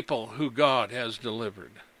of people who God has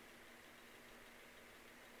delivered.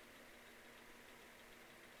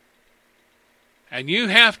 And you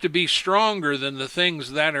have to be stronger than the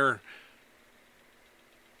things that are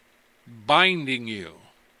binding you.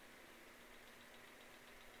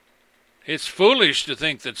 It's foolish to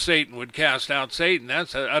think that Satan would cast out Satan.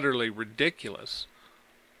 That's utterly ridiculous.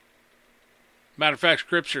 Matter of fact,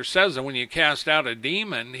 Scripture says that when you cast out a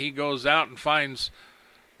demon, he goes out and finds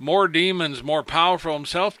more demons, more powerful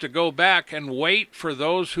himself, to go back and wait for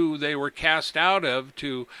those who they were cast out of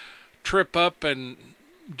to trip up and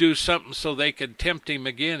do something so they could tempt him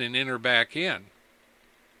again and enter back in.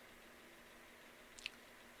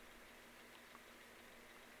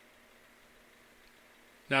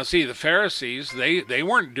 Now see, the Pharisees, they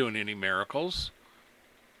weren't doing any miracles.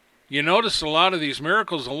 You notice a lot of these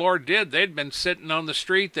miracles the Lord did, they'd been sitting on the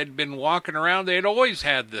street, they'd been walking around, they'd always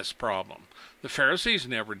had this problem. The Pharisees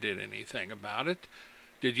never did anything about it.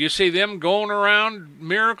 Did you see them going around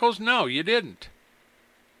miracles? No, you didn't.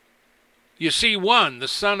 You see one, the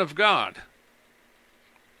Son of God.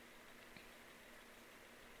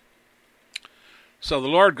 So the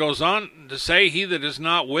Lord goes on to say, he that is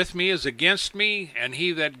not with me is against me, and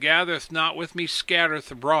he that gathereth not with me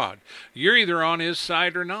scattereth abroad. You're either on his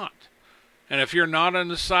side or not. And if you're not on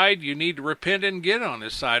his side, you need to repent and get on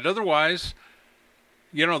his side. Otherwise,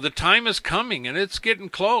 the time is coming and it's getting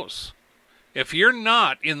close. If you're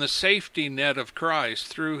not in the safety net of Christ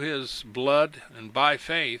through his blood and by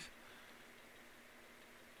faith,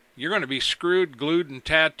 you're going to be screwed, glued, and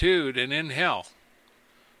tattooed and in hell.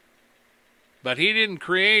 But he didn't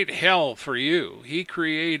create hell for you. He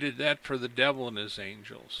created that for the devil and his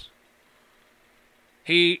angels.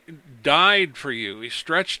 He died for you. He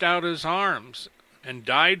stretched out his arms and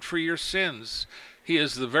died for your sins. He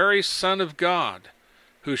is the very Son of God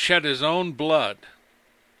who shed his own blood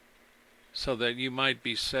so that you might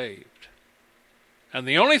be saved. And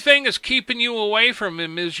the only thing that's keeping you away from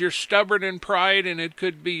him is your stubborn and pride, and it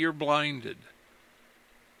could be you're blinded.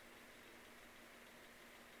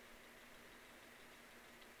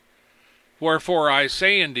 Wherefore I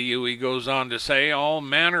say unto you, he goes on to say, all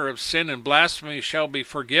manner of sin and blasphemy shall be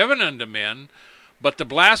forgiven unto men, but the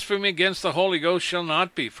blasphemy against the Holy Ghost shall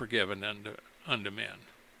not be forgiven unto men.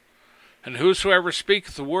 And whosoever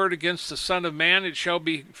speaketh the word against the Son of Man, it shall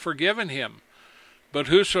be forgiven him. But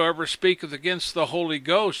whosoever speaketh against the Holy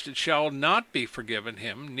Ghost, it shall not be forgiven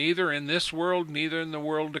him, neither in this world, neither in the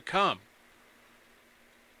world to come.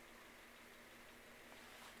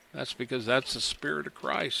 That's because that's the Spirit of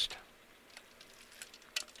Christ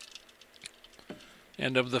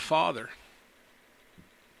and of the Father.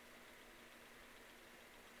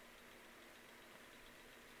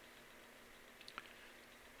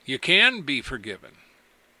 You can be forgiven.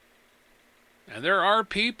 And there are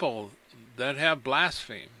people that have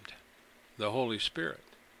blasphemed the Holy Spirit.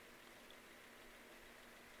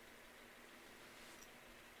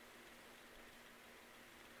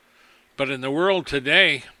 But in the world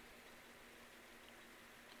today,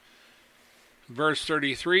 verse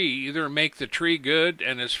 33, either make the tree good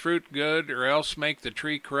and his fruit good, or else make the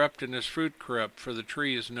tree corrupt and his fruit corrupt, for the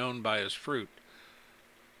tree is known by his fruit.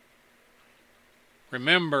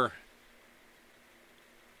 Remember,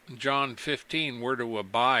 John 15, we're to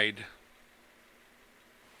abide.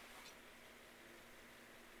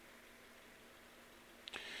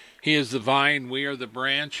 He is the vine, we are the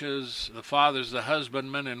branches, the Father's the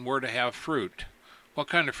husbandman, and we're to have fruit. What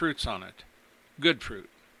kind of fruit's on it? Good fruit.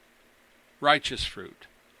 Righteous fruit.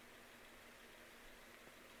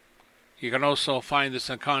 You can also find this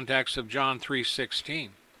in the context of John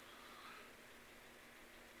 3:16.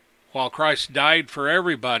 While Christ died for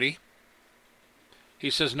everybody, he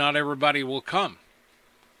says not everybody will come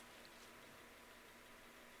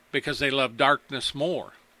because they love darkness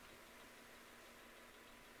more.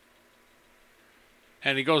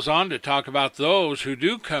 And he goes on to talk about those who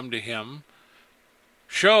do come to him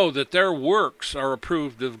show that their works are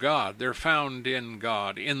approved of God. They're found in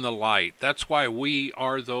God, in the light. That's why we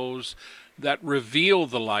are those that reveal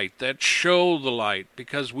the light, that show the light,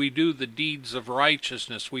 because we do the deeds of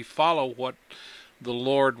righteousness. We follow what the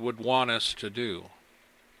Lord would want us to do.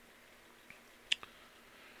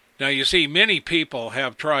 Now you see, many people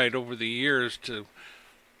have tried over the years to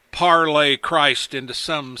parlay Christ into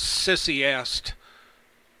some sissy-assed,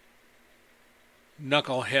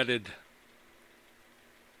 knuckle-headed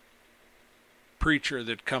preacher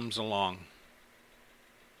that comes along.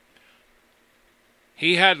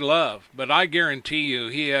 He had love, but I guarantee you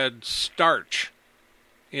he had starch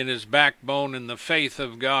in his backbone and the faith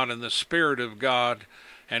of God and the Spirit of God,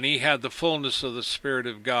 and he had the fullness of the Spirit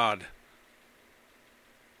of God.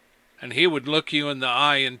 And he would look you in the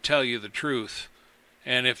eye and tell you the truth.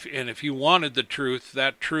 And if you wanted the truth,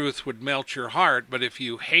 that truth would melt your heart. But if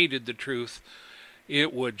you hated the truth,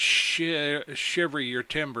 it would shiver your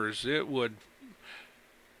timbers. It would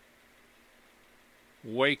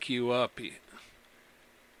wake you up.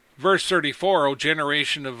 Verse 34, O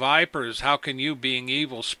generation of vipers, how can you, being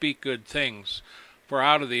evil, speak good things? For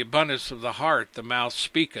out of the abundance of the heart the mouth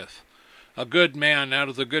speaketh. A good man out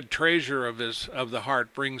of the good treasure of the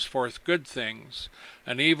heart brings forth good things.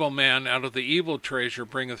 An evil man out of the evil treasure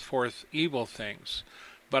bringeth forth evil things.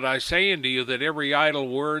 But I say unto you that every idle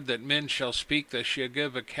word that men shall speak, they shall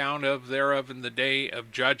give account of thereof in the day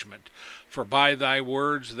of judgment. For by thy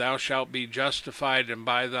words thou shalt be justified, and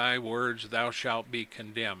by thy words thou shalt be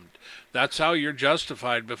condemned. That's how you're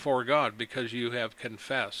justified before God, because you have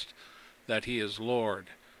confessed that he is Lord.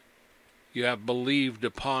 You have believed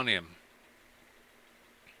upon him.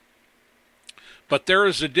 But there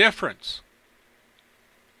is a difference.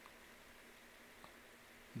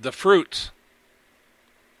 The fruits.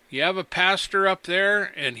 You have a pastor up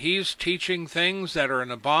there and he's teaching things that are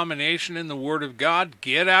an abomination in the Word of God.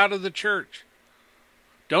 Get out of the church.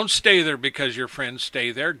 Don't stay there because your friends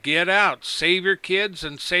stay there. Get out. Save your kids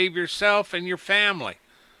and save yourself and your family.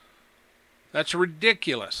 That's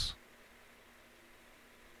ridiculous.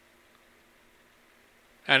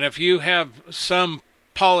 And if you have some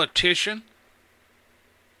politician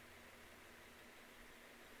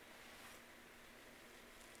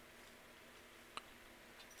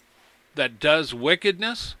that does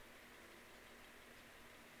wickedness,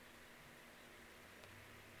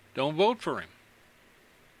 don't vote for him.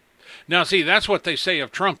 Now, see, that's what they say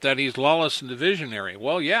of Trump, that he's lawless and divisionary.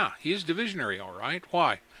 Well, yeah, he's divisionary, all right.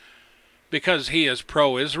 Why? Because he is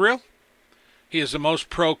pro-Israel. He is the most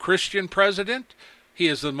pro-Christian president. He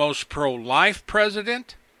is the most pro-life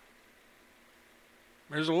president.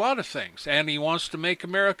 There's a lot of things. And he wants to make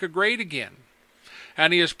America great again.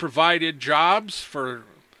 And he has provided jobs for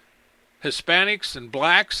Hispanics and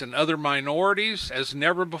blacks and other minorities as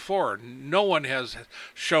never before. No one has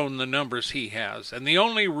shown the numbers he has. And the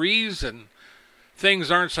only reason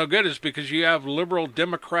things aren't so good is because you have liberal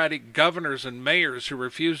Democratic governors and mayors who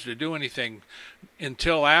refuse to do anything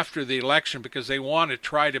until after the election because they want to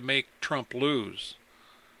try to make Trump lose.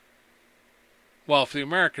 Well, if the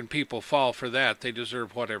American people fall for that, they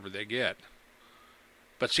deserve whatever they get.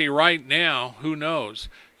 But see, right now, who knows?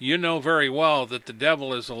 You know very well that the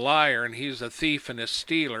devil is a liar and he's a thief and a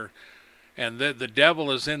stealer, and that the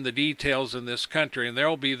devil is in the details in this country, and there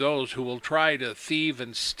will be those who will try to thieve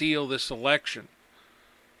and steal this election.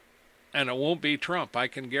 And it won't be Trump, I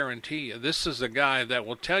can guarantee you. This is a guy that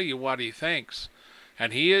will tell you what he thinks.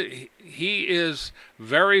 And he is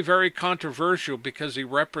very, very controversial because he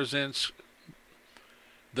represents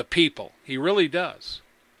the people. He really does.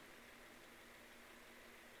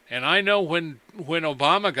 And I know when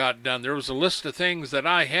Obama got done, there was a list of things that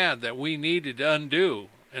I had that we needed to undo,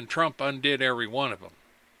 and Trump undid every one of them.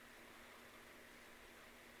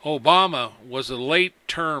 Obama was a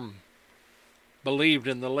believed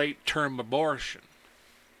in the late-term abortion.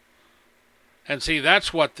 And see,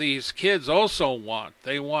 that's what these kids also want.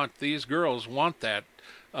 These girls want that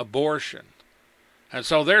abortion. And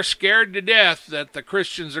so they're scared to death that the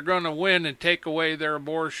Christians are going to win and take away their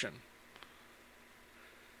abortion.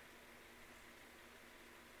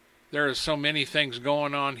 There are so many things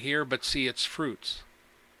going on here, but see, it's fruits.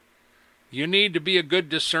 You need to be a good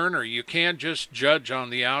discerner. You can't just judge on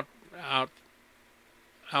the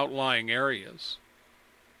outlying areas.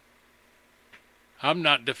 I'm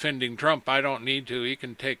not defending Trump. I don't need to. He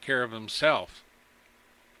can take care of himself.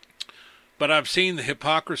 But I've seen the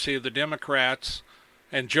hypocrisy of the Democrats.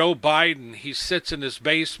 And Joe Biden, he sits in his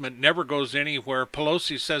basement, never goes anywhere.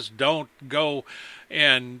 Pelosi says don't go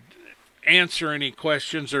and answer any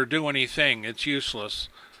questions or do anything. It's useless.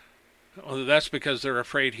 Well, that's because they're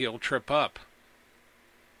afraid he'll trip up.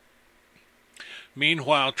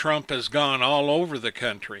 Meanwhile, Trump has gone all over the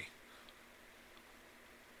country.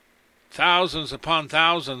 Thousands upon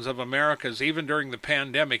thousands of Americans, even during the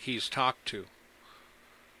pandemic, he's talked to.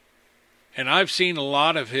 And I've seen a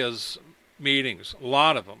lot of his meetings, a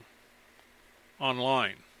lot of them,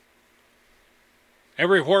 online.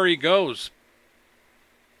 Everywhere he goes,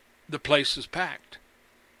 the place is packed.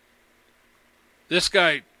 This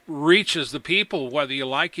guy reaches the people whether you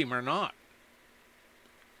like him or not.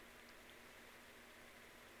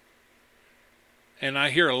 And I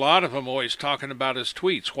hear a lot of them always talking about his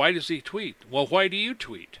tweets. Why does he tweet? Well, why do you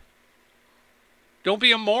tweet? Don't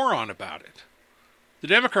be a moron about it. The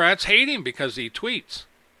Democrats hate him because he tweets.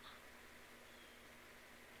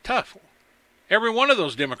 Tough. Every one of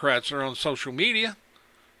those Democrats are on social media,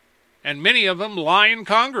 and many of them lie in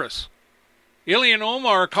Congress. Ilhan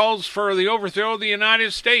Omar calls for the overthrow of the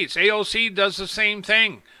United States. AOC does the same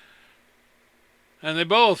thing. And they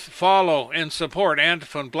both follow and support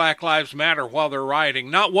Antifa and Black Lives Matter while they're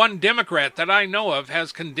rioting. Not one Democrat that I know of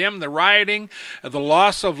has condemned the rioting, the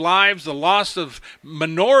loss of lives, the loss of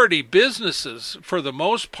minority businesses, for the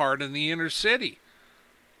most part, in the inner city.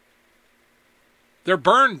 They're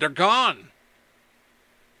burned. They're gone.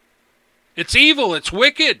 It's evil. It's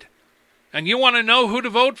wicked. And you want to know who to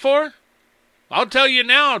vote for? I'll tell you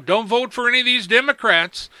now, don't vote for any of these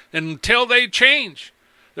Democrats until they change.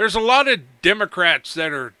 There's a lot of Democrats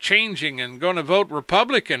that are changing and going to vote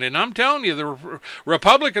Republican, and I'm telling you, the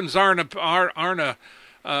Republicans aren't a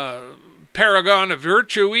paragon of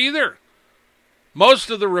virtue either. Most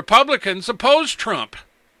of the Republicans oppose Trump.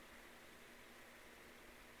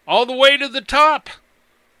 All the way to the top.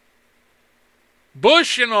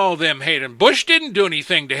 Bush and all them hate him. Bush didn't do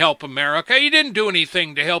anything to help America. He didn't do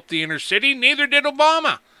anything to help the inner city. Neither did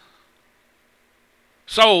Obama.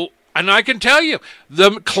 So, and I can tell you,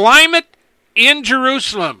 the climate in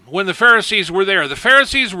Jerusalem when the Pharisees were there, the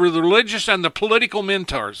Pharisees were the religious and the political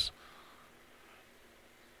mentors.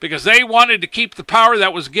 Because they wanted to keep the power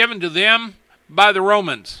that was given to them by the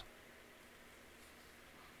Romans.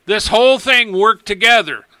 This whole thing worked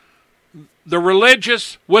together. The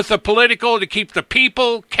religious with the political to keep the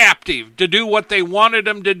people captive, to do what they wanted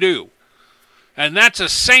them to do. And that's the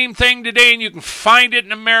same thing today, and you can find it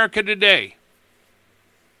in America today.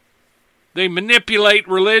 They manipulate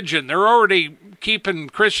religion. They're already keeping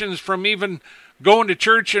Christians from even going to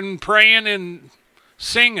church and praying and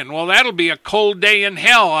singing. Well, that'll be a cold day in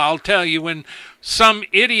hell, I'll tell you, when some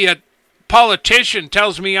idiot politician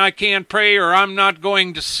tells me I can't pray or I'm not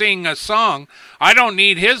going to sing a song. I don't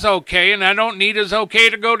need his okay, and I don't need his okay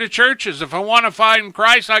to go to churches. If I want to find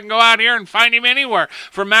Christ, I can go out here and find him anywhere.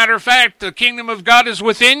 For a matter of fact, the kingdom of God is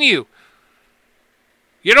within you.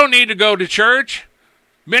 You don't need to go to church.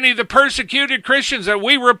 Many of the persecuted Christians that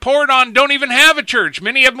we report on don't even have a church.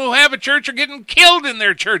 Many of them who have a church are getting killed in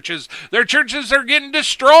their churches. Their churches are getting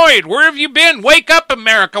destroyed. Where have you been? Wake up,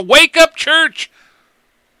 America. Wake up, church.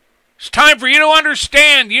 It's time for you to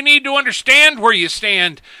understand. You need to understand where you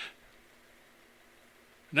stand.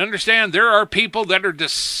 And understand there are people that are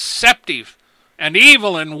deceptive and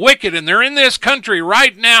evil and wicked, and they're in this country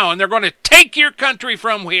right now, and they're going to take your country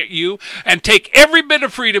from you and take every bit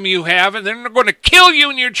of freedom you have, and then they're going to kill you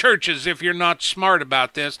in your churches if you're not smart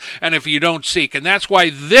about this and if you don't seek. And that's why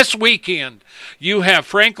this weekend you have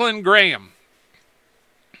Franklin Graham,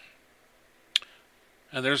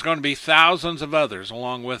 and there's going to be thousands of others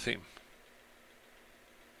along with him.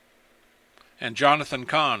 And Jonathan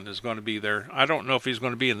Cahn is going to be there. I don't know if he's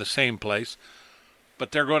going to be in the same place,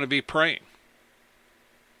 but they're going to be praying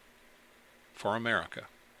for America.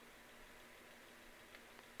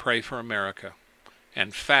 Pray for America.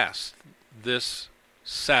 And fast this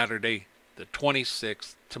Saturday, the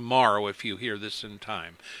 26th, tomorrow, if you hear this in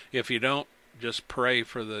time. If you don't, just pray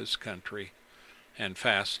for this country and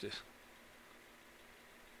fast it.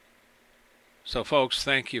 So, folks,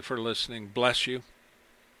 thank you for listening. Bless you.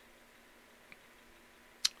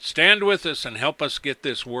 Stand with us and help us get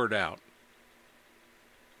this word out.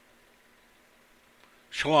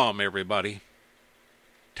 Shalom, everybody.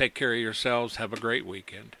 Take care of yourselves. Have a great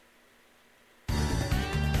weekend.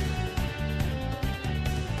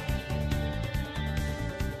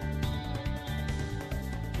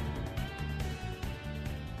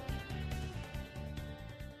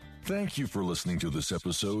 Thank you for listening to this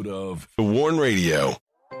episode of The Warn Radio.